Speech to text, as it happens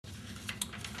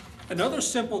Another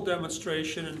simple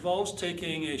demonstration involves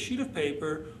taking a sheet of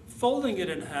paper, folding it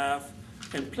in half,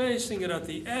 and placing it at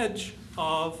the edge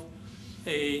of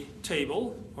a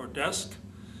table or desk,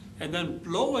 and then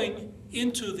blowing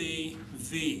into the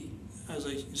V, as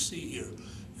you can see here.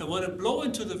 And when it blows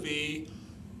into the V,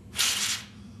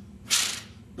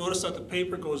 notice that the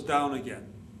paper goes down again.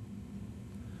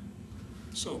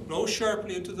 So blow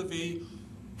sharply into the V,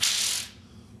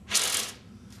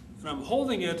 and I'm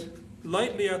holding it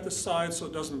lightly at the side so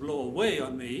it doesn't blow away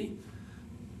on me.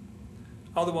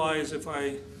 Otherwise, if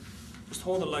I just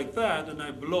hold it like that and I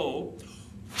blow,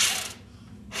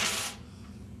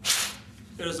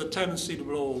 there's a tendency to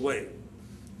blow away.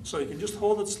 So you can just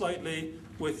hold it slightly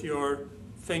with your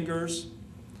fingers.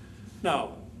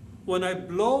 Now, when I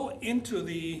blow into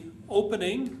the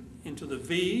opening, into the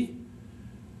V,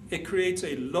 it creates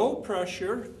a low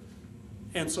pressure,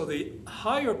 and so the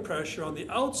higher pressure on the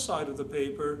outside of the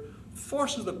paper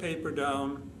forces the paper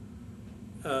down,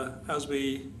 as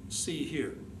we see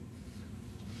here.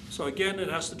 So again, it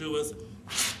has to do with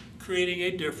creating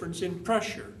a difference in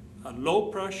pressure. A low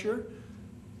pressure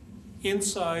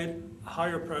inside,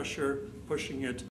 higher pressure pushing it